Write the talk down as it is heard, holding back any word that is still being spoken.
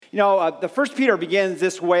The First Peter begins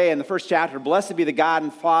this way in the first chapter. Blessed be the God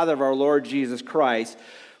and Father of our Lord Jesus Christ,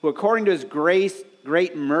 who according to his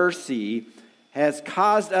great mercy has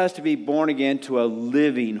caused us to be born again to a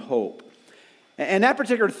living hope. And that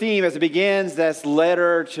particular theme, as it begins this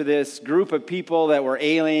letter to this group of people that were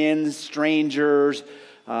aliens, strangers,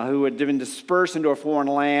 who had been dispersed into a foreign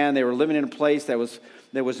land. They were living in a place that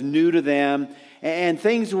was new to them. And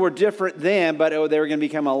things were different then, but they were going to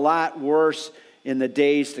become a lot worse in the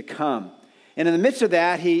days to come. And in the midst of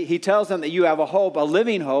that, he tells them that you have a hope, a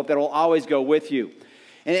living hope that will always go with you.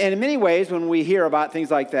 And in many ways, when we hear about things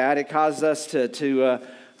like that, it causes us to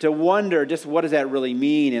wonder just what does that really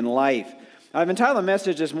mean in life. I've entitled the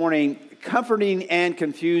message this morning, Comforting and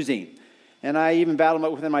Confusing. And I even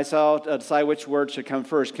battled within myself to decide which word should come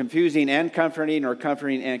first, confusing and comforting or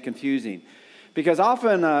comforting and confusing. Because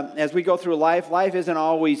often as we go through life isn't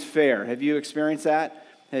always fair. Have you experienced that?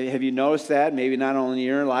 Have you noticed that? Maybe not only in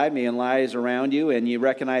your life, maybe in lives around you, and you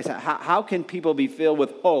recognize how can people be filled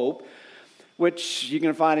with hope, which you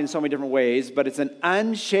can find in so many different ways, but it's an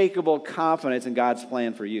unshakable confidence in God's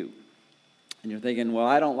plan for you. And you're thinking, well,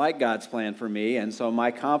 I don't like God's plan for me, and so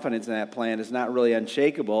my confidence in that plan is not really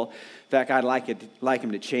unshakable. In fact, I'd like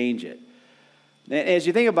him to change it. And as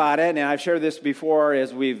you think about it, and I've shared this before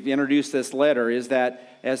as we've introduced this letter, is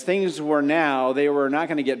that as things were now, they were not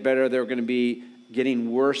going to get better, they were going to be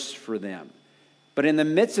getting worse for them. But in the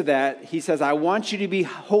midst of that, he says, I want you to be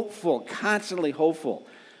hopeful, constantly hopeful,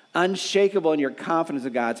 unshakable in your confidence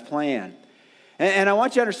in God's plan. And I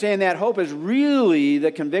want you to understand that hope is really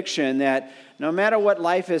the conviction that no matter what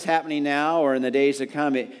life is happening now or in the days to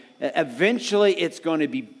come, eventually it's going to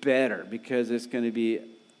be better because it's going to be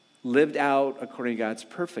lived out according to God's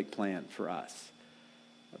perfect plan for us.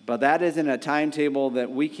 But that isn't a timetable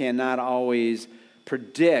that we cannot always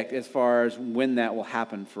predict as far as when that will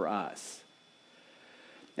happen for us.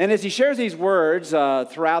 And as he shares these words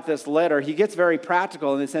throughout this letter, he gets very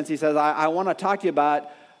practical in the sense he says, I want to talk to you about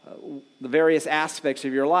the various aspects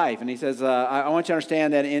of your life. And he says, I want you to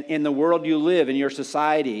understand that in the world you live, in your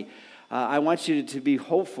society, I want you to be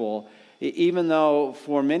hopeful, even though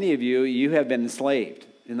for many of you, you have been enslaved.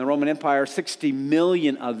 In the Roman Empire, 60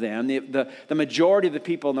 million of them, the majority of the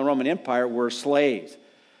people in the Roman Empire were slaves.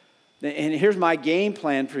 And here's my game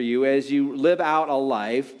plan for you as you live out a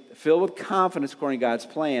life filled with confidence according to God's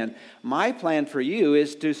plan. My plan for you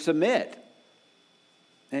is to submit.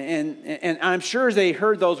 And I'm sure as they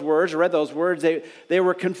heard those words, or read those words, they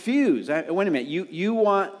were confused. Wait a minute, you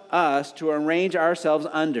want us to arrange ourselves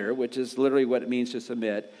under, which is literally what it means to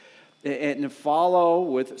submit, and to follow,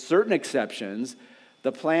 with certain exceptions,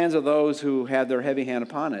 the plans of those who have their heavy hand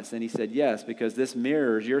upon us. And he said, yes, because this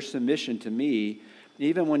mirrors your submission to me,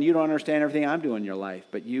 even when you don't understand everything I'm doing in your life,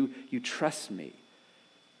 but you trust me.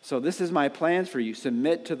 So this is my plans for you.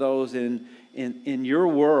 Submit to those in your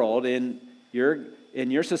world, in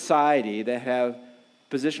your society that have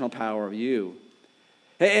positional power of you.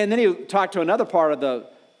 And then he talked to another part of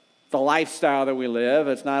the lifestyle that we live.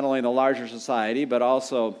 It's not only in the larger society, but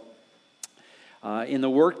also in the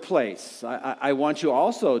workplace. I want you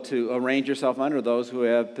also to arrange yourself under those who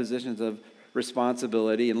have positions of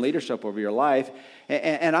responsibility and leadership over your life.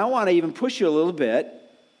 And I want to even push you a little bit.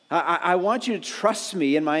 I want you to trust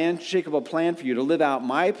me in my unshakable plan for you, to live out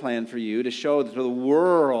my plan for you, to show to the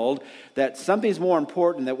world that something's more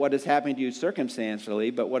important than what is happening to you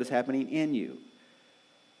circumstantially, but what is happening in you.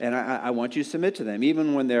 And I want you to submit to them,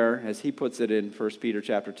 even when they're, as he puts it in 1 Peter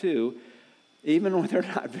chapter 2, even when they're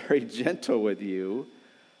not very gentle with you,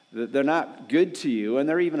 they're not good to you, and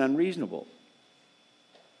they're even unreasonable.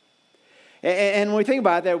 And when we think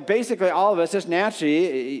about that, basically all of us, just naturally,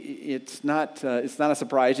 it's not a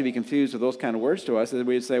surprise to be confused with those kind of words to us.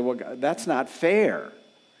 We say, well, that's not fair.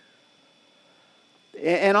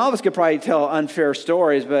 And all of us could probably tell unfair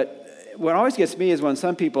stories, but what always gets me is when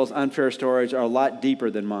some people's unfair stories are a lot deeper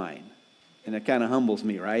than mine. And it kind of humbles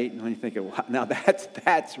me, right? When you think, wow, now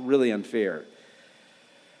that's really unfair.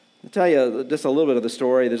 I'll tell you just a little bit of the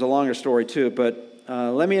story. There's a longer story too, but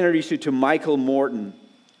let me introduce you to Michael Morton.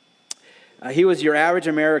 He was your average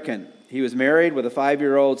American. He was married with a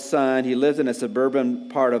 5-year-old son. He lived in a suburban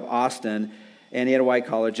part of Austin, and he had a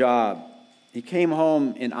white-collar job. He came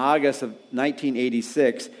home in August of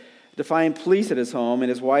 1986 to find police at his home and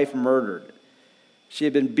his wife murdered. She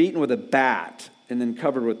had been beaten with a bat and then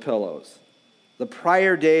covered with pillows. The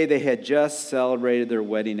prior day, they had just celebrated their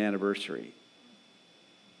wedding anniversary.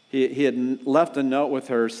 He had left a note with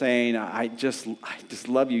her saying, I just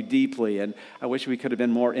love you deeply, and I wish we could have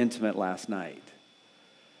been more intimate last night.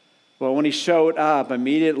 Well, when he showed up,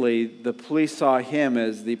 immediately the police saw him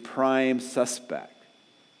as the prime suspect.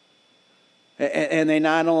 And they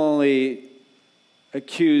not only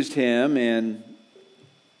accused him and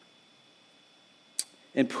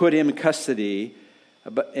put him in custody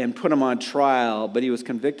and put him on trial, but he was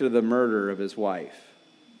convicted of the murder of his wife.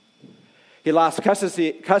 He lost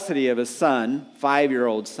custody of his son,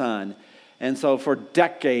 5-year-old son, and so for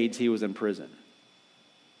decades he was in prison.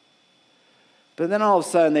 But then all of a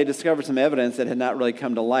sudden they discovered some evidence that had not really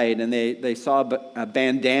come to light, and they saw a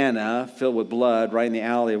bandana filled with blood right in the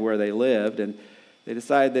alley where they lived, and they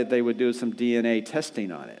decided that they would do some DNA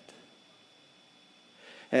testing on it.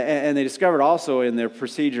 And they discovered also in their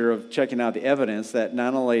procedure of checking out the evidence that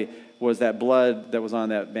not only was that blood that was on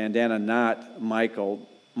that bandana not Michael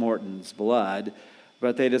Morton's blood,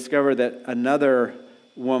 but they discovered that another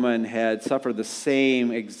woman had suffered the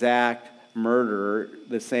same exact murder,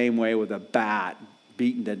 the same way, with a bat,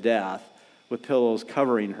 beaten to death, with pillows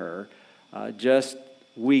covering her, just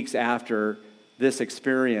weeks after this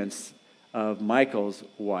experience of Michael's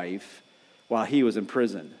wife while he was in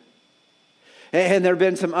prison. And there have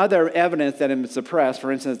been some other evidence that had been suppressed. For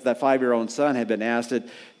instance, that 5-year-old son had been asked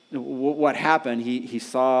what happened. He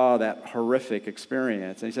saw that horrific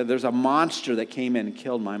experience. And he said, there's a monster that came in and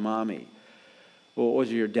killed my mommy. Well, was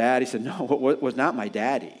it your dad? He said, no, it was not my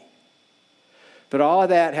daddy. But all of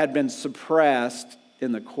that had been suppressed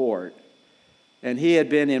in the court. And he had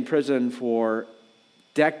been in prison for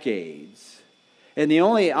decades. And the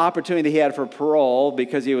only opportunity he had for parole,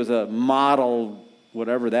 because he was a model,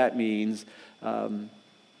 whatever that means,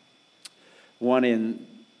 one in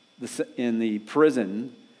the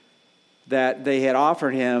prison, that they had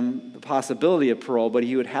offered him the possibility of parole, but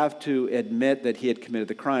he would have to admit that he had committed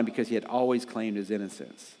the crime because he had always claimed his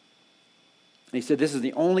innocence. And he said, this is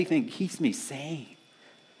the only thing that keeps me sane,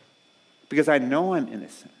 because I know I'm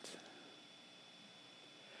innocent.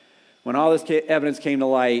 When all this evidence came to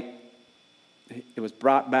light, it was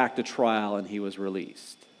brought back to trial and he was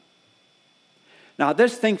released. Now,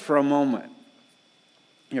 just think for a moment.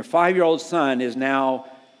 Your 5-year-old son is now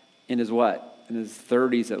in his what? In his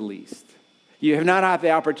 30s at least. You have not had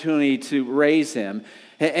the opportunity to raise him.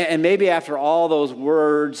 And maybe after all those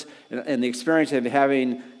words and the experience of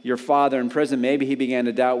having your father in prison, maybe he began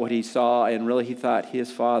to doubt what he saw, and really he thought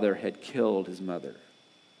his father had killed his mother.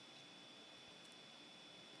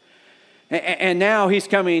 And now he's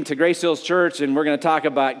coming to Grace Hills Church, and we're going to talk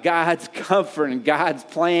about God's comfort and God's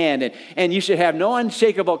plan. And you should have no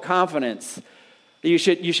unshakable confidence. You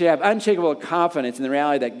should have unshakable confidence in the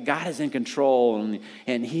reality that God is in control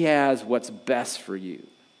and he has what's best for you.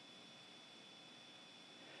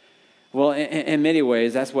 Well, in many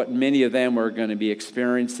ways, that's what many of them were going to be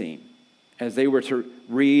experiencing as they were to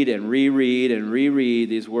read and reread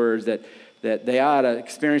these words that they ought to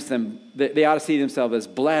experience them, they ought to see themselves as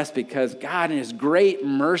blessed because God in his great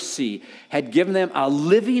mercy had given them a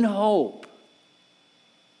living hope.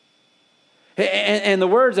 And the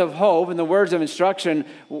words of hope and the words of instruction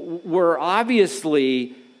were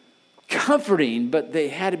obviously comforting, but they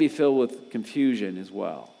had to be filled with confusion as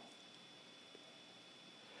well.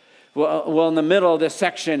 Well, in the middle of this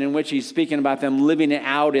section in which he's speaking about them living it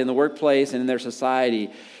out in the workplace and in their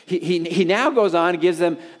society, he now goes on and gives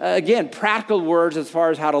them, again, practical words as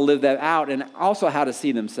far as how to live that out and also how to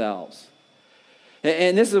see themselves.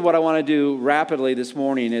 And this is what I want to do rapidly this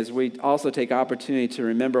morning as we also take opportunity to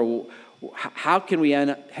remember how can we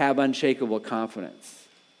have unshakable confidence?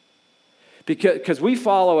 Because we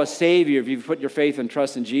follow a Savior, if you put your faith and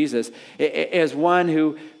trust in Jesus, as one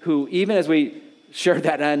who even as we share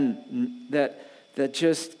that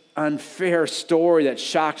just unfair story that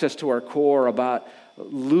shocks us to our core about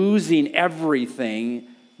losing everything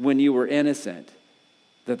when you were innocent,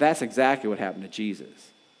 that's exactly what happened to Jesus.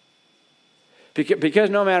 Because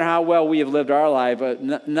no matter how well we have lived our life,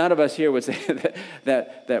 none of us here would say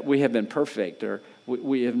that we have been perfect or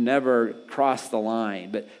we have never crossed the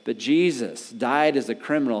line. But Jesus died as a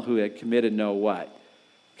criminal who had committed no what?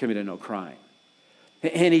 Committed no crime.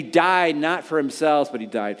 And he died not for himself, but he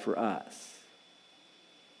died for us.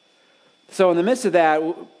 So in the midst of that,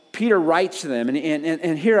 Peter writes to them.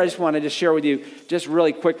 And here I just wanted to share with you just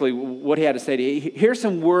really quickly what he had to say to you. Here's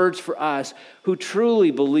some words for us who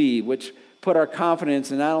truly believe, which put our confidence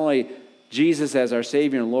in not only Jesus as our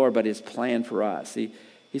Savior and Lord, but his plan for us. He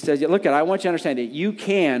says, look, I want you to understand that you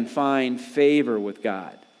can find favor with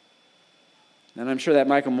God. And I'm sure that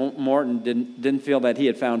Michael Morton didn't feel that he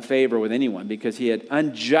had found favor with anyone because he had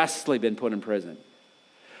unjustly been put in prison.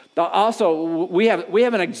 Also, we have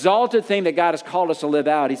an exalted thing that God has called us to live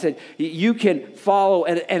out. He said, you can follow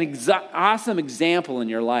an awesome example in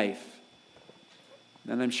your life.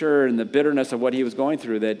 And I'm sure in the bitterness of what he was going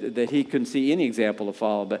through that he couldn't see any example to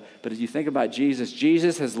follow. But as you think about Jesus,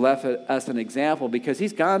 Jesus has left us an example because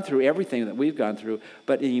he's gone through everything that we've gone through,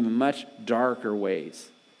 but in even much darker ways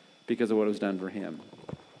because of what was done for him.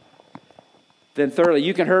 Then thirdly,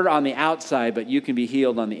 you can hurt on the outside, but you can be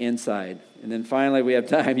healed on the inside. And then finally, we have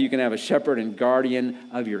time, you can have a shepherd and guardian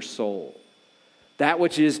of your soul. That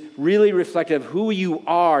which is really reflective of who you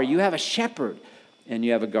are. You have a shepherd and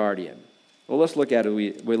you have a guardian. Well, let's look at it.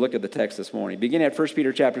 We look at the text this morning. Beginning at 1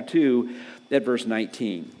 Peter chapter 2 at verse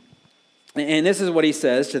 19. And this is what he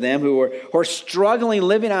says to them who are struggling,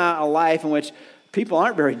 living out a life in which people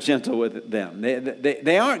aren't very gentle with them.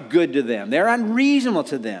 They aren't good to them. They're unreasonable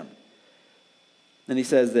to them. And he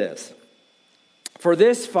says this, "For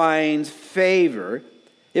this finds favor,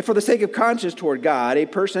 if for the sake of conscience toward God, a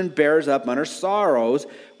person bears up under sorrows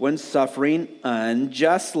when suffering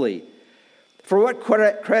unjustly. For what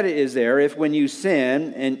credit is there if when you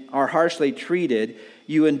sin and are harshly treated,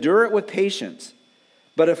 you endure it with patience?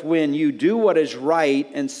 But if when you do what is right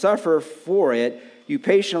and suffer for it, you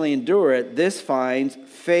patiently endure it, this finds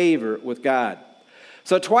favor with God."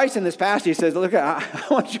 So twice in this passage he says, look, I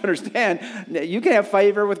want you to understand, you can have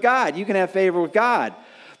favor with God. You can have favor with God.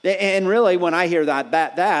 And really, when I hear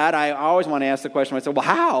that I always want to ask the question myself, well,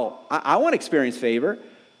 how? I want to experience favor.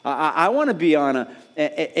 I want to be on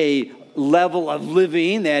a level of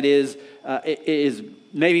living that is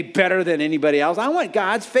maybe better than anybody else. I want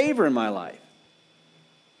God's favor in my life.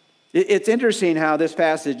 It's interesting how this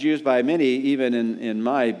passage used by many, even in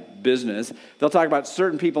my business, they'll talk about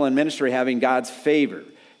certain people in ministry having God's favor.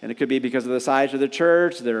 And it could be because of the size of the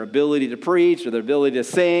church, their ability to preach, or their ability to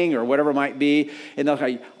sing, or whatever it might be. And they'll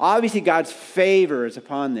say, obviously God's favor is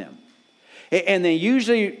upon them. And they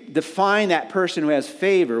usually define that person who has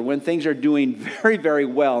favor when things are doing very, very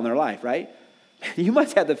well in their life, right? You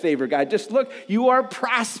must have the favor of God. Just look, you are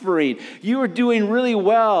prospering. You are doing really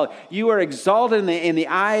well. You are exalted in the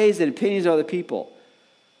eyes and opinions of other people.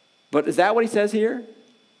 But is that what he says here?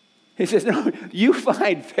 He says, no, you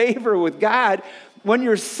find favor with God when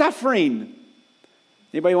you're suffering.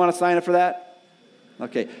 Anybody want to sign up for that?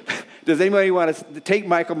 Okay. Does anybody want to take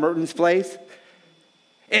Michael Merton's place?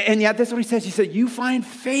 And yet that's what he says. He said, you find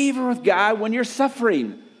favor with God when you're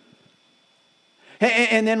suffering.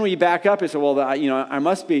 And then when you back up, you say, well, I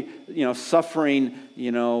must be, suffering,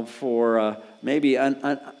 for maybe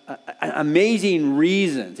amazing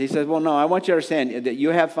reasons. He says, well, no, I want you to understand that you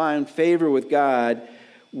have found favor with God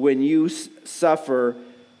when you suffer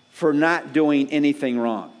for not doing anything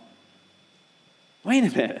wrong. Wait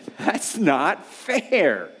a minute. That's not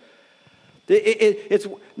fair. It's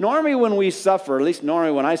normally when we suffer, at least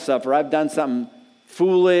normally when I suffer, I've done something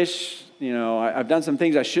foolish. I've done some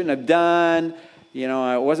things I shouldn't have done.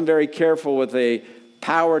 I wasn't very careful with a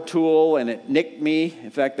power tool and it nicked me. In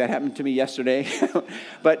fact, that happened to me yesterday.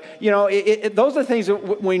 But, those are things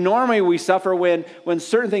that we suffer when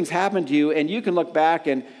certain things happen to you, and you can look back,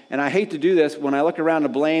 and I hate to do this, when I look around to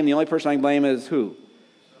blame, the only person I can blame is who?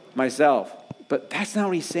 Myself. But that's not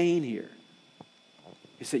what he's saying here.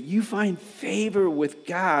 He said, you find favor with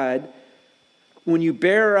God when you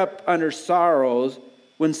bear up under sorrows,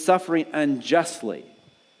 when suffering unjustly.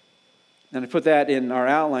 And I put that in our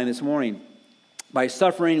outline this morning. By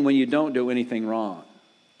suffering when you don't do anything wrong.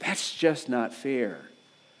 That's just not fair.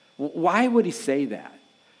 Why would he say that?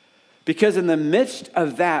 Because in the midst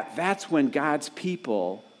of that, that's when God's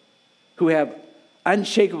people who have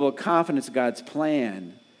unshakable confidence in God's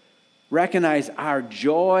plan recognize our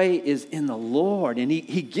joy is in the Lord. And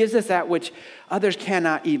he gives us that which others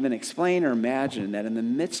cannot even explain or imagine, that in the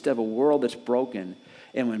midst of a world that's broken,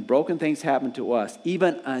 and when broken things happen to us,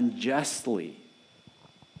 even unjustly,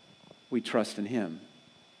 we trust in him.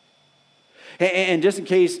 And just in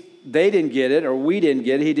case they didn't get it or we didn't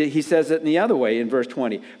get it, he says it in the other way in verse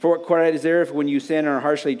 20. For what credit is there if when you sin and are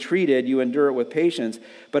harshly treated, you endure it with patience,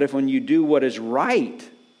 but if when you do what is right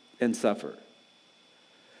and suffer.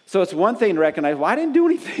 So it's one thing to recognize, well, I didn't do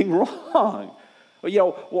anything wrong.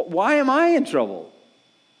 Well, why am I in trouble?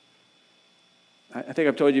 I think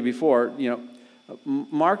I've told you before,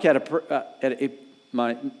 Mark had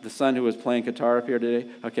the son who was playing guitar up here today.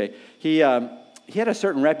 Okay, he had a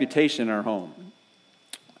certain reputation in our home.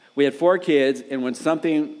 We had 4 kids, and when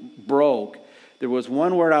something broke, there was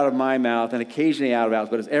one word out of my mouth, and occasionally out of ours,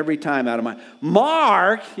 but it was every time out of my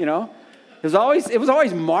Mark. It was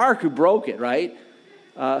always Mark who broke it, right?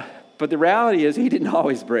 But the reality is, he didn't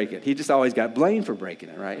always break it. He just always got blamed for breaking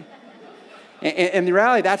it, right? And the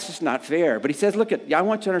reality, that's just not fair. But he says, look, I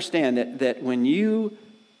want you to understand that when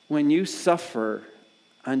you suffer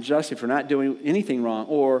unjustly for not doing anything wrong,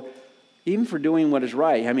 or even for doing what is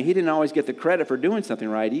right. I mean, he didn't always get the credit for doing something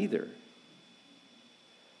right either.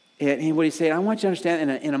 And what he's saying, I want you to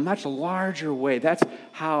understand in a much larger way, that's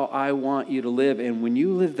how I want you to live. And when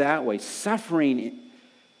you live that way, suffering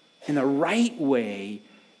in the right way,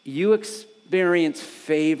 you experience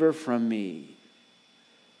favor from me.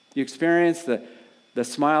 You experience the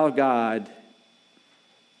smile of God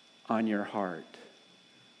on your heart.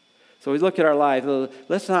 So we look at our life.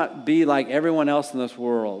 Let's not be like everyone else in this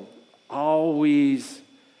world, always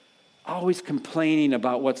complaining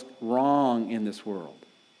about what's wrong in this world.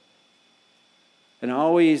 And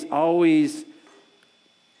always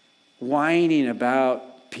whining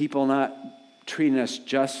about people not treating us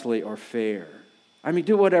justly or fair. I mean,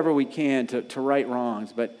 do whatever we can to right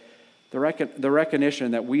wrongs, but the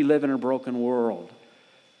recognition that we live in a broken world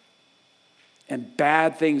and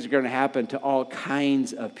bad things are going to happen to all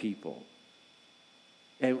kinds of people.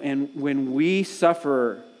 And when we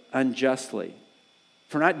suffer unjustly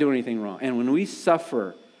for not doing anything wrong, and when we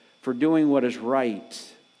suffer for doing what is right,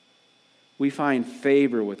 we find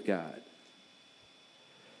favor with God.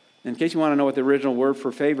 In case you want to know what the original word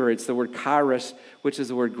for favor, it's the word charis, which is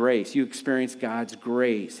the word grace. You experience God's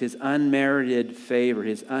grace, his unmerited favor,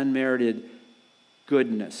 his unmerited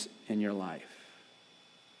goodness in your life.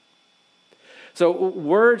 So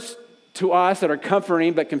words to us that are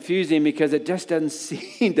comforting but confusing because it just doesn't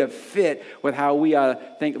seem to fit with how we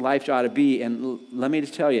think life ought to be. And let me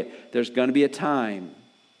just tell you, there's going to be a time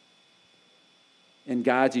in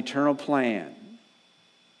God's eternal plan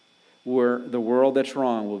where the world that's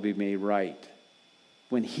wrong will be made right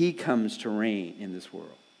when he comes to reign in this world.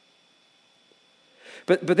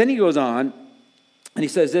 But then he goes on and he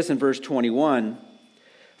says this in verse 21,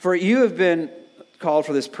 "For you have been called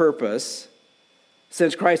for this purpose,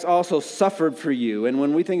 since Christ also suffered for you." And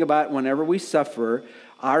when we think about whenever we suffer,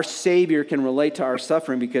 our Savior can relate to our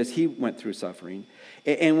suffering because he went through suffering.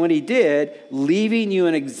 And when he did, leaving you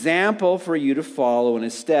an example for you to follow in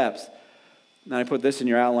his steps. Now, I put this in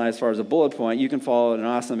your outline as far as a bullet point. You can follow an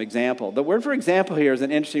awesome example. The word for example here is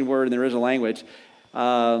an interesting word in the original language.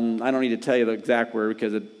 I don't need to tell you the exact word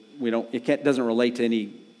because it doesn't relate to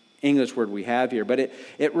any English word we have here. But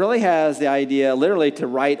it really has the idea literally to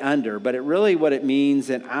write under. But it really what it means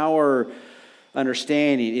in our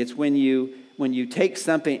understanding, it's when you take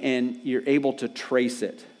something and you're able to trace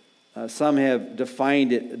it. Some have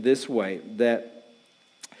defined it this way, that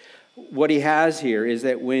what he has here is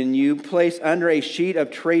that when you place under a sheet of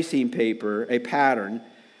tracing paper a pattern,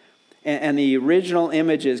 and the original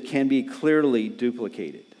images can be clearly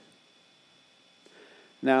duplicated.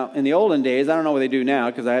 Now, in the olden days, I don't know what they do now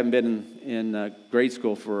because I haven't been in grade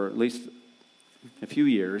school for at least a few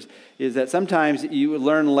years, is that sometimes you would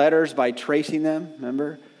learn letters by tracing them,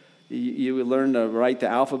 remember? You would learn to write the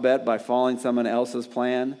alphabet by following someone else's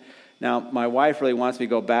plan. Now, my wife really wants me to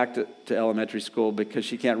go back to elementary school because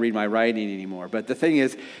she can't read my writing anymore. But the thing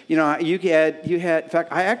is, you had, in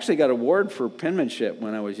fact, I actually got an award for penmanship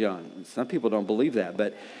when I was young. Some people don't believe that,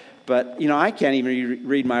 but I can't even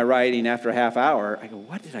read my writing after a half hour. I go,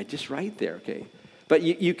 what did I just write there? Okay. But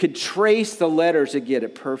you could trace the letters to get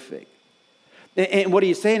it perfect. And what are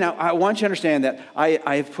you saying now? I want you to understand that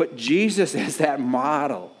I've put Jesus as that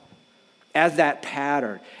model, as that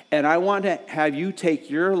pattern. And I want to have you take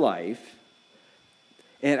your life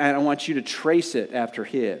and I want you to trace it after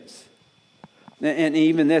his. And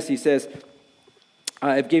even this, he says,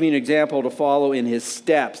 I've given you an example to follow in his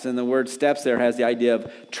steps. And the word steps there has the idea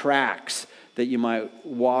of tracks that you might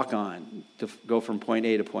walk on to go from point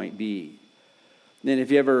A to point B. Then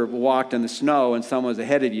if you ever walked in the snow and someone's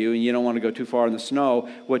ahead of you and you don't want to go too far in the snow,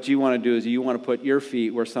 what you want to do is you want to put your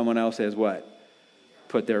feet where someone else has what?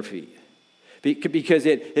 Put their feet. Because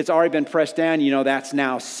it's already been pressed down, that's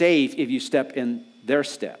now safe if you step in their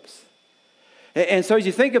steps. And so as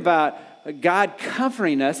you think about God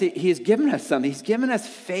comforting us, he's given us something. He's given us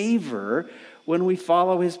favor when we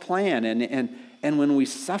follow his plan. And when we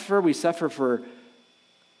suffer for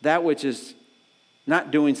that which is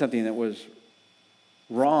not doing something that was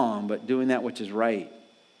wrong, but doing that which is right.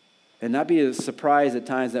 And not be surprised at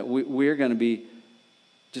times that we're going to be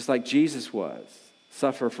just like Jesus was,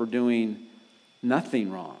 suffer for doing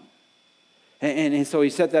nothing wrong. And so he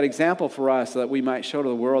set that example for us so that we might show to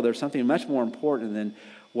the world there's something much more important than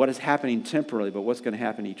what is happening temporarily, but what's going to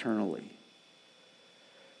happen eternally.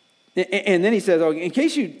 And then he says, in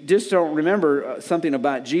case you just don't remember something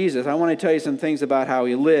about Jesus, I want to tell you some things about how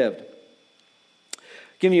he lived.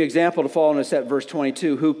 Give you an example to follow in a step, verse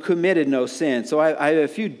 22, who committed no sin. So I have a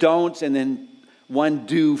few don'ts and then one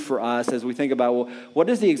do for us as we think about, what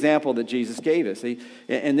is the example that Jesus gave us?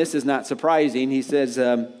 And this is not surprising. He says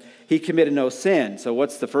he committed no sin. So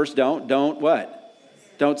what's the first don't? Don't what?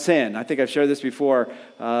 Don't sin. I think I've shared this before.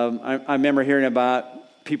 I remember hearing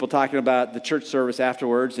about people talking about the church service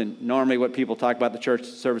afterwards, and normally what people talk about the church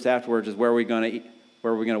service afterwards is where are we going to eat?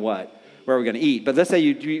 Where are we going to what? Where are we going to eat? But let's say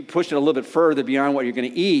you push it a little bit further beyond what you're going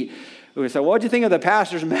to eat. We say, well, what did you think of the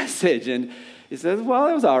pastor's message? And he says, well,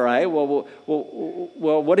 it was all right. Well,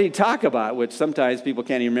 what did he talk about? Which sometimes people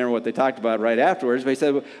can't even remember what they talked about right afterwards. But he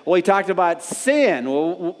said, well, he talked about sin.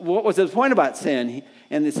 Well, what was his point about sin?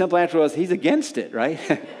 And the simple answer was, he's against it, right?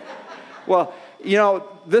 Well,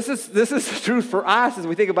 this is the truth for us as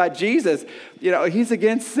we think about Jesus. He's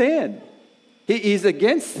against sin. He's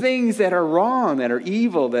against things that are wrong, that are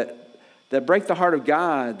evil, that break the heart of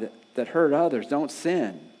God, that hurt others. Don't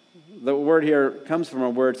sin. The word here comes from a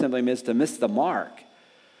word simply means to miss the mark.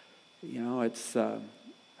 It's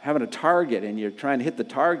having a target, and you're trying to hit the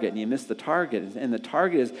target, and you miss the target. And the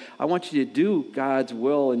target is, I want you to do God's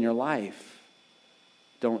will in your life.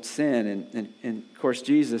 Don't sin. And of course,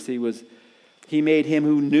 Jesus, he made him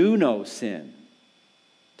who knew no sin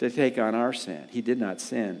to take on our sin. He did not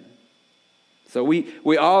sin. So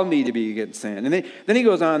we all need to be against sin. And then he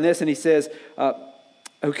goes on this, and he says,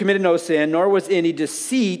 who committed no sin, nor was any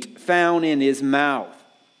deceit found in his mouth.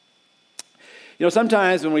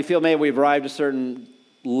 Sometimes when we feel maybe we've arrived at a certain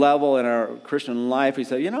level in our Christian life, we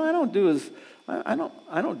say, I don't do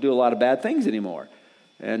a lot of bad things anymore.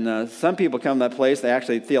 And some people come to that place,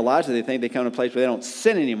 theologically, they think they come to a place where they don't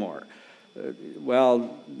sin anymore.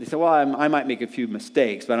 They say, I might make a few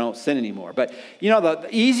mistakes, but I don't sin anymore. But, the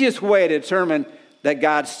easiest way to determine that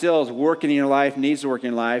God still is working in your life, needs to work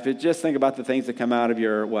in your life, is just think about the things that come out of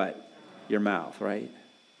your what? Your mouth, right?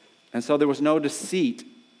 And so there was no deceit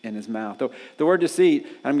in his mouth. The word deceit,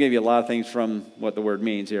 I'm going to give you a lot of things from what the word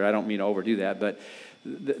means here. I don't mean to overdo that, but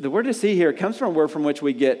the word deceit here comes from a word from which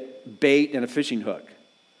we get bait and a fishing hook.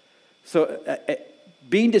 So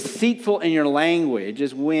being deceitful in your language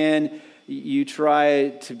is when you try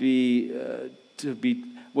to be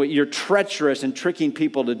you're treacherous and tricking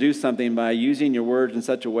people to do something by using your words in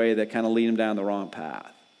such a way that kind of lead them down the wrong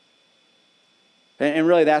path. And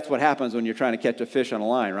really that's what happens when you're trying to catch a fish on a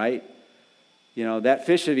line, right? That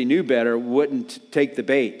fish, if he knew better, wouldn't take the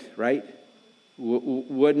bait, right?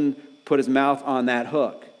 Wouldn't put his mouth on that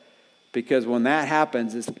hook. Because when that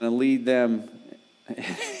happens, it's going to lead them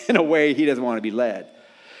in a way he doesn't want to be led.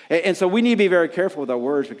 And so we need to be very careful with our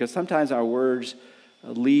words, because sometimes our words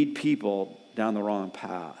lead people down the wrong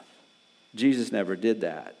path. Jesus never did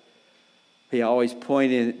that. He always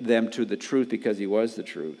pointed them to the truth because he was the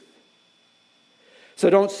truth. So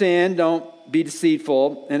don't sin, don't be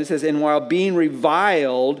deceitful. And it says, and while being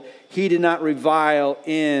reviled, he did not revile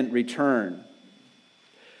in return.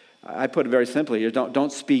 I put it very simply here,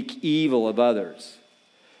 don't speak evil of others.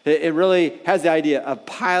 It really has the idea of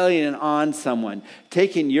piling it on someone,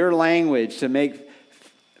 taking your language to make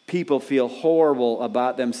people feel horrible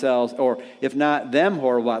about themselves, or if not them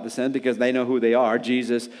horrible about the sin, because they know who they are.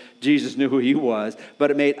 Jesus knew who he was,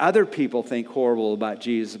 but it made other people think horrible about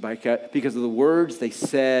Jesus because of the words they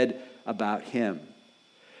said about him.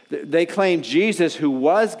 They claimed Jesus, who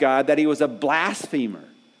was God, that he was a blasphemer,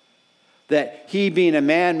 that he, being a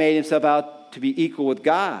man, made himself out to be equal with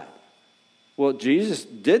God. Well, Jesus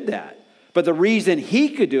did that, but the reason he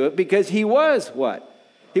could do it, because he was what?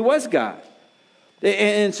 He was God.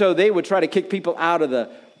 And so they would try to kick people out of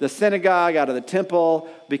the synagogue, out of the temple,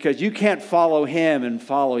 because you can't follow him and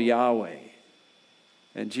follow Yahweh.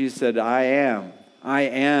 And Jesus said, I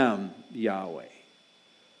am Yahweh.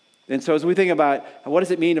 And so as we think about what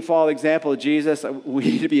does it mean to follow the example of Jesus, we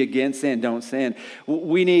need to be against sin, don't sin.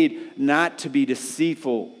 We need not to be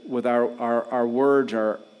deceitful with our words,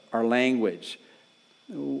 our language.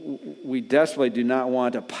 We desperately do not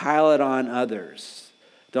want to pile it on others.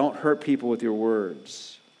 Don't hurt people with your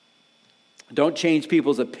words. Don't change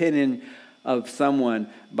people's opinion of someone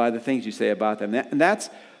by the things you say about them. And that's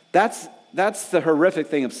the horrific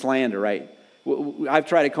thing of slander, right? I've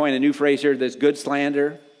tried to coin a new phrase here. There's good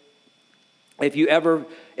slander. If you ever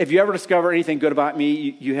discover anything good about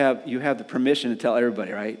me, you have the permission to tell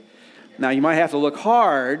everybody, right? Now you might have to look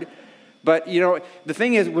hard, but the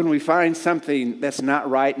thing is, when we find something that's not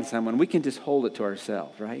right in someone, we can just hold it to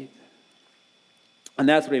ourselves, right? And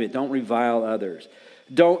that's what he meant. Don't revile others.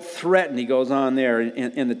 Don't threaten, he goes on there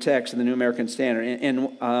in the text in the New American Standard.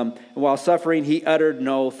 And while suffering, he uttered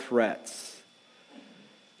no threats.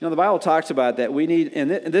 The Bible talks about that. We need, and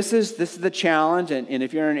this is the challenge. And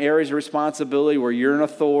if you're in areas of responsibility where you're an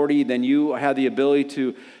authority, then you have the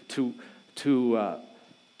ability to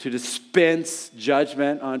dispense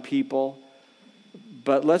judgment on people.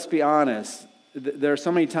 But let's be honest, there are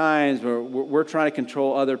so many times where we're trying to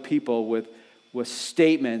control other people with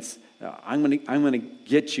statements. I'm going to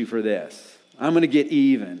get you for this. I'm going to get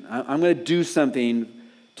even. I'm going to do something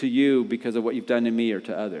to you because of what you've done to me or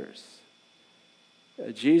to others.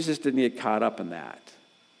 Jesus didn't get caught up in that.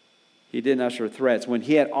 He didn't usher threats when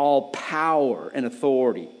he had all power and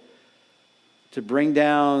authority to bring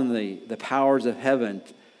down the powers of heaven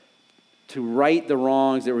to right the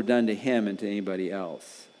wrongs that were done to him and to anybody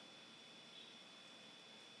else.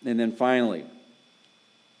 And then finally,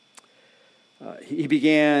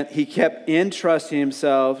 he kept entrusting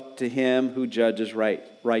himself to him who judges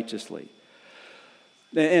righteously.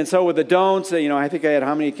 And so with the don'ts, I think I had,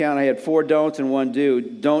 how many count? I had 4 don'ts and 1 do.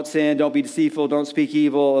 Don't sin, don't be deceitful, don't speak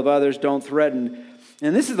evil of others, don't threaten.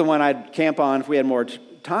 And this is the one I'd camp on if we had more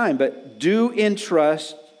time, but do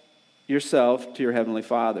entrust yourself to your Heavenly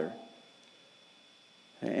Father.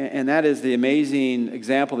 And that is the amazing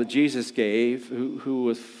example that Jesus gave, who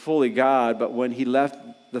was fully God, but when he left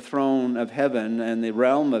the throne of heaven and the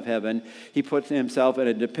realm of heaven, he put himself in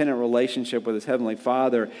a dependent relationship with his Heavenly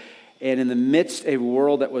Father. And in the midst of a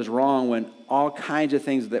world that was wrong, when all kinds of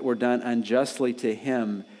things that were done unjustly to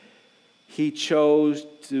him, he chose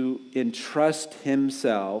to entrust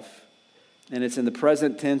himself, and it's in the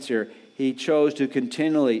present tense here, he chose to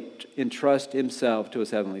continually entrust himself to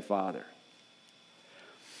his Heavenly Father.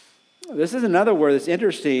 This is another word that's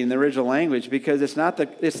interesting in the original language because it's not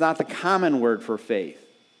the common word for faith.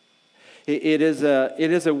 It is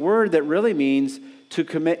a word that really means to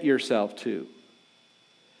commit yourself to.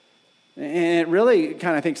 And it really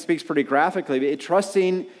kind of, I think, speaks pretty graphically.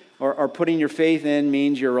 Trusting or putting your faith in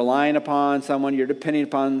means you're relying upon someone, you're depending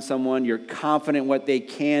upon someone, you're confident what they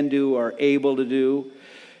can do or able to do.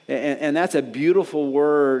 And that's a beautiful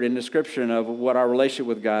word and description of what our relationship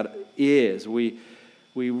with God is.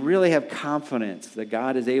 We really have confidence that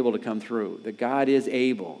God is able to come through, that God is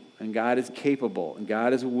able, and God is capable, and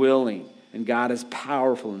God is willing, and God is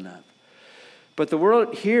powerful enough. But the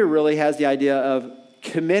word here really has the idea of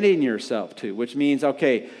committing yourself to, which means,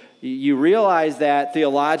 okay, you realize that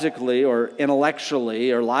theologically or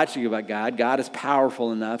intellectually or logically about God, God is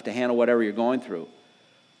powerful enough to handle whatever you're going through.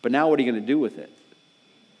 But now what are you going to do with it?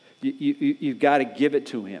 You've got to give it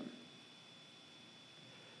to him.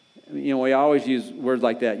 We always use words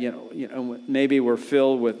like that. Maybe we're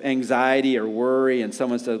filled with anxiety or worry, and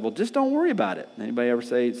someone says, well, just don't worry about it. Anybody ever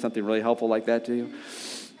say something really helpful like that to you?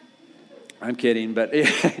 I'm kidding, but,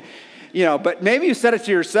 but maybe you said it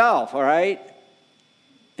to yourself, all right?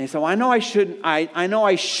 And so I know I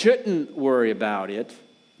shouldn't worry about it,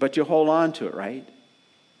 but you hold on to it, right?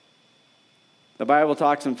 The Bible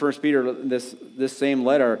talks in 1 Peter, this same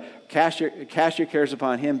letter, cast your cares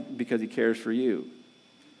upon him because he cares for you.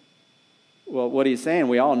 Well, what he's saying,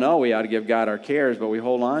 we all know we ought to give God our cares, but we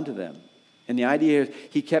hold on to them. And the idea is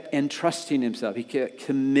he kept entrusting himself. He kept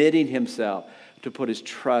committing himself to put his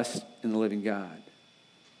trust in the living God.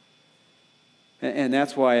 And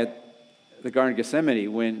that's why at the Garden of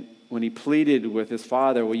Gethsemane, when he pleaded with his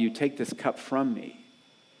Father, will you take this cup from me?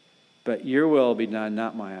 But your will be done,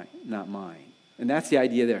 not mine. And that's the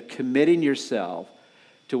idea there, committing yourself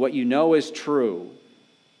to what you know is true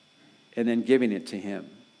and then giving it to him.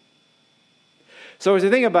 So as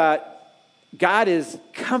you think about, God is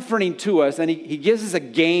comforting to us, and he gives us a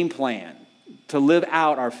game plan to live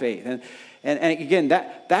out our faith. And again,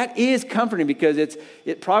 that is comforting because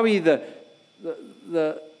it probably the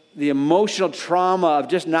emotional trauma of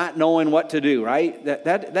just not knowing what to do, right?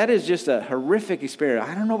 That is just a horrific experience.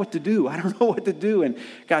 I don't know what to do. And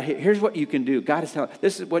God, here's what you can do. God is telling,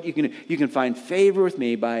 this is what you can do. You can find favor with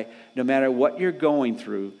me by, no matter what you're going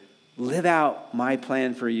through, live out my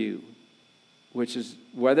plan for you. Which is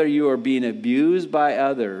whether you are being abused by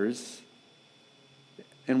others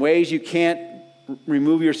in ways you can't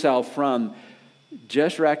remove yourself from,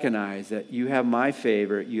 just recognize that you have my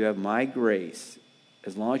favor, you have my grace,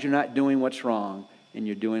 as long as you're not doing what's wrong and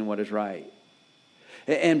you're doing what is right.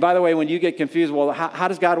 And by the way, when you get confused, well, how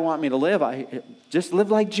does God want me to live? Just live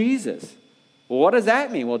like Jesus. Well, what does that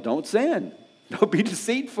mean? Well, don't sin. Don't be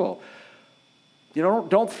deceitful.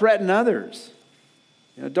 Don't threaten others.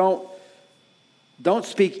 Don't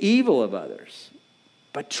speak evil of others,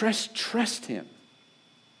 but trust him.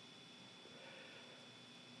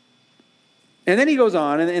 And then he goes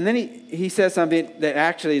on, and then he says something that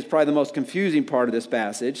actually is probably the most confusing part of this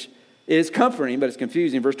passage. It is comforting, but it's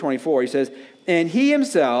confusing. Verse 24, he says, and he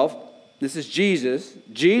himself, this is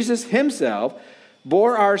Jesus himself,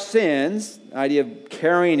 bore our sins, the idea of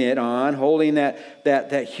carrying it on, holding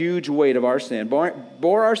that huge weight of our sin,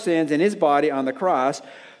 bore our sins in his body on the cross,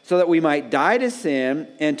 so that we might die to sin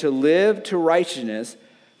and to live to righteousness,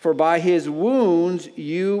 For by his wounds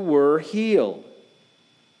you were healed.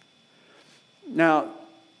 Now,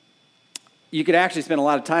 you could actually spend a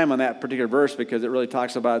lot of time on that particular verse because it really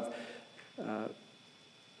talks about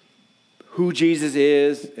who Jesus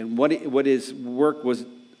is and what his work was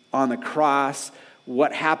on the cross,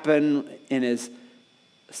 what happened in his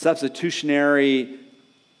substitutionary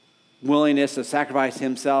willingness to sacrifice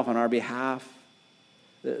himself on our behalf,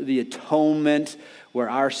 the atonement where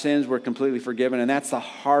our sins were completely forgiven, and that's the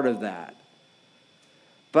heart of that.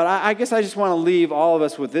 But I guess I just want to leave all of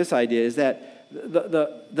us with this idea, is that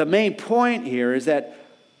the main point here is that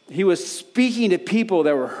he was speaking to people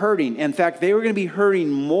that were hurting. In fact, they were going to be hurting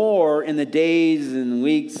more in the days and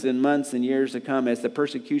weeks and months and years to come as the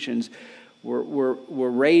persecutions were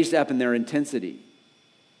raised up in their intensity.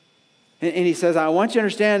 And he says, I want you to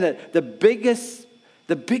understand that the biggest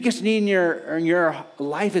need in your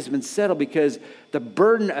life has been settled because the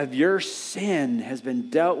burden of your sin has been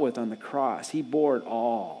dealt with on the cross. He bore it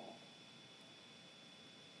all.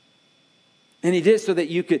 And he did so that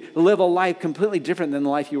you could live a life completely different than the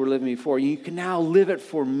life you were living before. You can now live it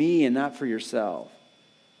for me and not for yourself.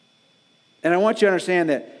 And I want you to understand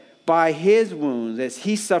that by his wounds, as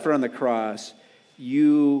he suffered on the cross,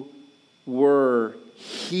 you were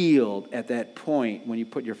healed at that point when you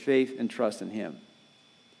put your faith and trust in him.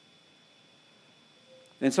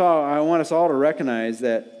 And so I want us all to recognize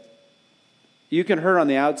that you can hurt on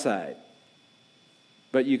the outside,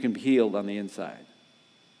 but you can be healed on the inside.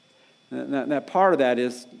 That part of that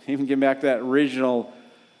is, even getting back to that original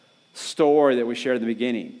story that we shared in the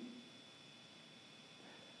beginning.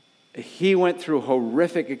 He went through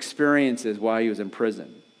horrific experiences while he was in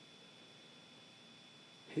prison.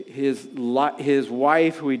 His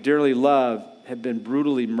wife, who he dearly loved, had been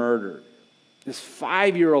brutally murdered. His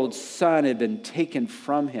 5-year-old son had been taken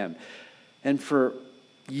from him. And for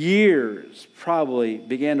years, probably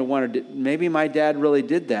began to wonder, maybe my dad really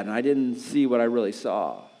did that, and I didn't see what I really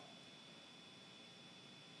saw.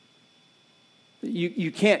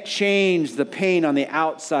 You can't change the pain on the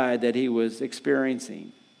outside that he was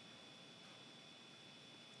experiencing.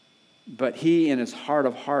 But he, in his heart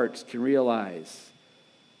of hearts, can realize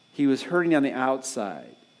he was hurting on the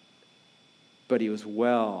outside, but he was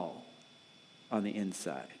well on the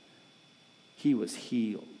inside. He was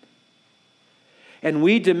healed. And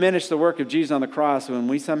we diminish the work of Jesus on the cross when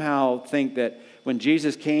we somehow think that when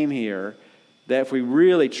Jesus came here, that if we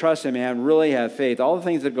really trust him and really have faith, all the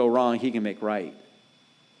things that go wrong, he can make right.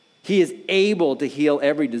 He is able to heal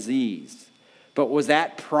every disease. But was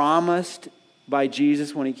that promised by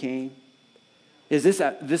Jesus when he came? Is this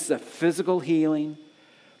a physical healing?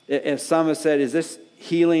 As some have said, is this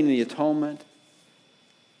healing the atonement?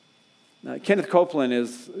 Kenneth Copeland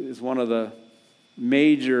is one of the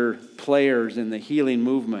major players in the healing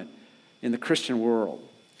movement in the Christian world.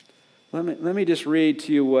 Let me just read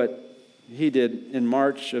to you what he did in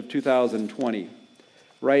March of 2020,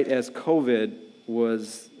 right as COVID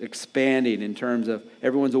was expanding in terms of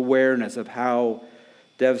everyone's awareness of how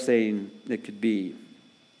devastating it could be.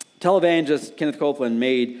 Televangelist Kenneth Copeland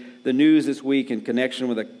made the news this week in connection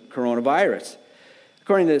with the coronavirus.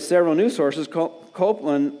 According to several news sources,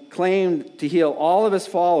 Copeland claimed to heal all of his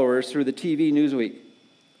followers through the TV Newsweek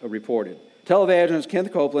reported. Televangelist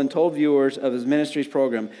Kenneth Copeland told viewers of his ministry's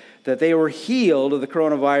program that they were healed of the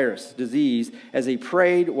coronavirus disease as he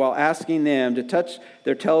prayed while asking them to touch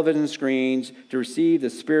their television screens to receive the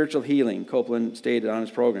spiritual healing, Copeland stated on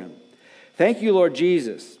his program. Thank you, Lord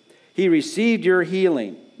Jesus. He received your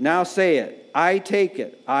healing. Now say it. I take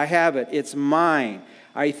it. I have it. It's mine.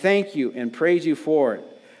 I thank you and praise you for it.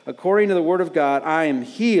 According to the word of God, I am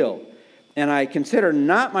healed. And I consider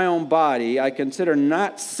not my own body, I consider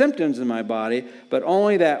not symptoms in my body, but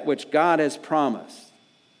only that which God has promised.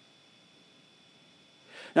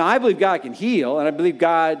 Now, I believe God can heal, and I believe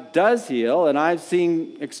God does heal, and I've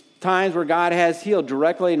seen times where God has healed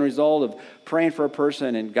directly in result of praying for a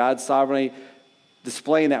person and God sovereignly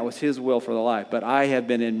displaying that was his will for the life. But I have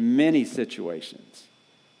been in many situations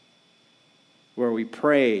where we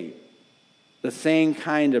prayed the same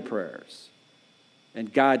kind of prayers,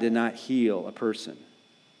 and God did not heal a person.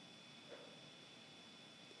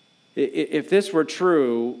 If this were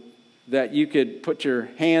true, that you could put your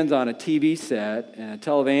hands on a TV set and a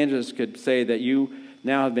televangelist could say that you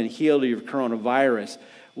now have been healed of your coronavirus,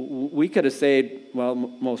 we could have saved, well,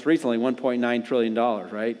 most recently, $1.9 trillion,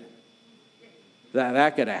 right?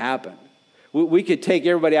 That could have happened. We could take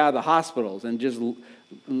everybody out of the hospitals and just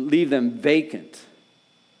leave them vacant.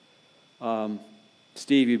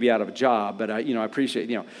 Steve, you'd be out of a job, but I appreciate,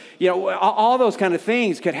 all those kind of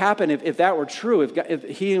things could happen if that were true, if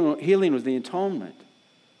healing was the atonement.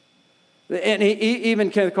 And even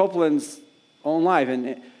Kenneth Copeland's own life.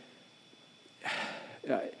 And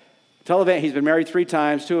Televan, he's been married 3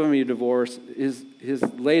 times, 2 of them he divorced. His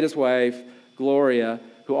latest wife, Gloria,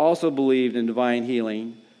 who also believed in divine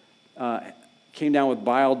healing, came down with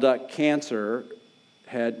bile duct cancer,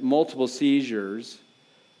 had multiple seizures,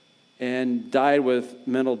 and died with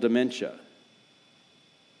mental dementia.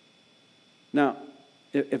 Now,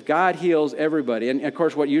 if God heals everybody, and of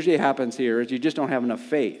course what usually happens here is you just don't have enough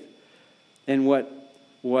faith. And what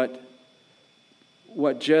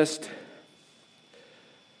just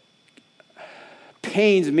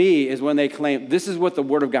pains me is when they claim this is what the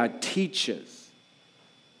Word of God teaches,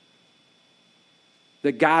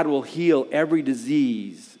 that God will heal every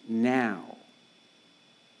disease now.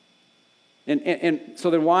 And so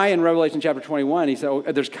then why in Revelation chapter 21 he said,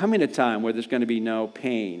 there's coming a time where there's going to be no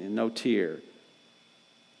pain and no tear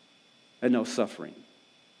and no suffering.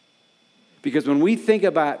 Because when we think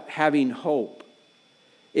about having hope,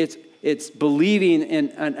 it's believing in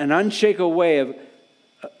an unshakable way of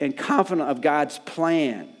and confident of God's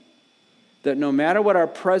plan, that no matter what our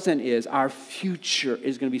present is, our future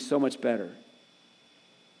is going to be so much better.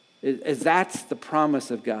 That's the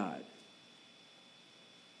promise of God.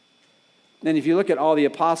 And if you look at all the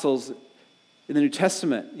apostles in the New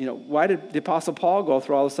Testament, why did the Apostle Paul go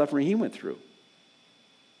through all the suffering he went through?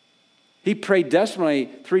 He prayed desperately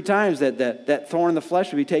 3 times that thorn in the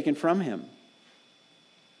flesh would be taken from him.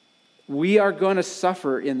 We are going to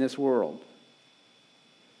suffer in this world.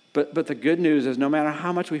 But the good news is no matter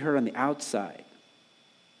how much we hurt on the outside,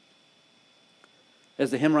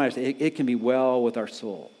 as the hymn writer said, it can be well with our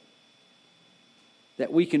soul.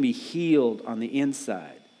 That we can be healed on the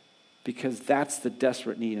inside because that's the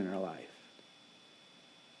desperate need in our life.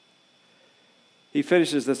 He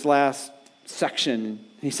finishes this last section.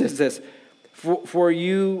 He says this, for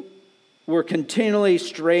you were continually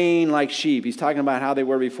straying like sheep. He's talking about how they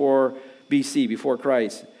were before BC, before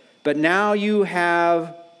Christ. But now you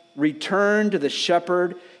have returned to the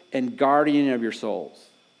shepherd and guardian of your souls.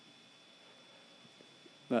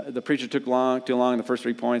 The preacher took too long in the first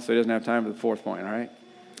 3 points, so he doesn't have time for the 4th point, all right?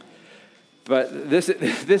 But this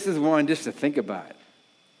is one just to think about.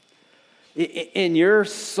 In your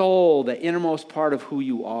soul, the innermost part of who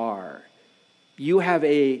you are, you have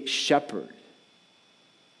a shepherd.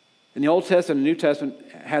 In the Old Testament and the New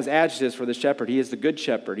Testament has adjectives for the shepherd. He is the good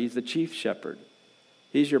shepherd. He's the chief shepherd.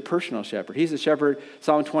 He's your personal shepherd. He's the shepherd.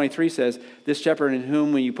 Psalm 23 says, this shepherd in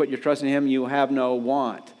whom when you put your trust in him, you will have no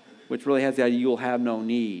want, which really has the idea you will have no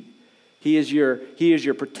need. He is your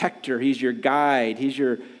protector. He's your guide. He's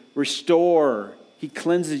your restorer. He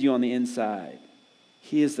cleanses you on the inside.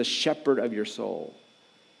 He is the shepherd of your soul.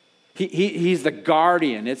 He's the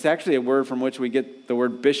guardian. It's actually a word from which we get the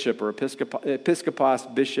word bishop or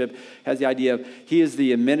episkopos, bishop, has the idea of he is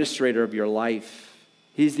the administrator of your life.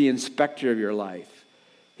 He's the inspector of your life.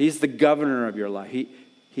 He's the governor of your life.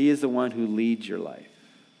 He is the one who leads your life.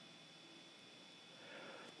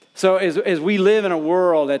 So as we live in a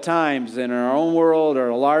world at times, in our own world or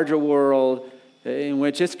a larger world, in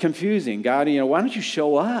which it's confusing, God, why don't you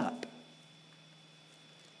show up?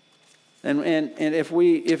 And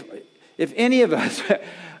if any of us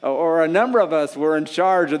or a number of us were in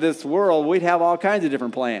charge of this world, we'd have all kinds of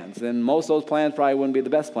different plans. And most of those plans probably wouldn't be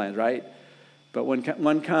the best plans, right? But when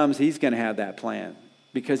one comes, he's going to have that plan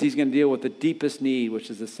because he's going to deal with the deepest need,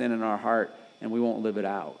 which is the sin in our heart, and we won't live it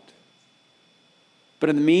out. But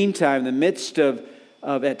in the meantime, in the midst of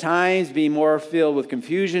at times being more filled with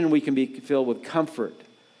confusion, we can be filled with comfort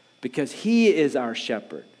because he is our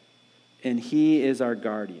shepherd and he is our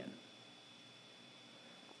guardian.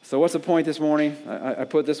 So what's the point this morning? I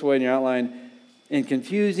put it this way in your outline. In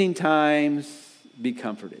confusing times, be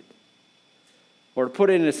comforted. Or to put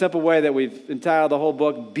it in a simple way that we've entitled the whole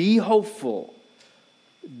book, be hopeful.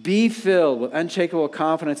 Be filled with unshakable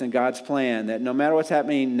confidence in God's plan that no matter what's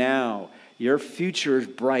happening now, your future is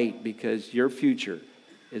bright because your future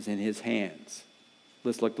is in his hands.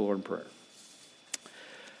 Let's look to the Lord in prayer.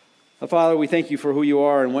 Father, we thank you for who you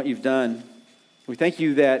are and what you've done. We thank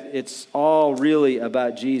you that it's all really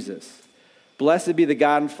about Jesus. Blessed be the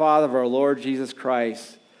God and Father of our Lord Jesus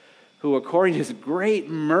Christ, who according to his great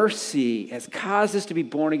mercy has caused us to be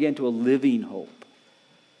born again to a living hope.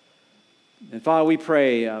 And Father, we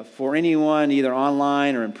pray for anyone either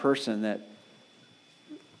online or in person that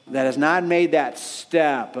has not made that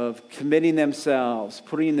step of committing themselves,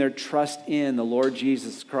 putting their trust in the Lord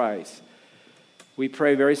Jesus Christ. We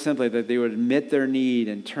pray very simply that they would admit their need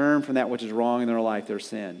and turn from that which is wrong in their life, their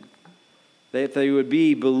sin. That they would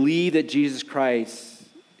believe that Jesus Christ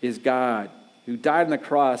is God, who died on the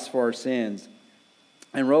cross for our sins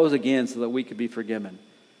and rose again so that we could be forgiven.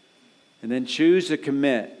 and then choose to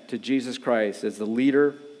commit to Jesus Christ as the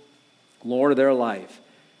leader, Lord of their life,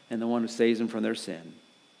 and the one who saves them from their sin.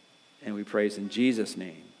 And we praise in Jesus'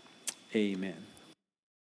 name. Amen.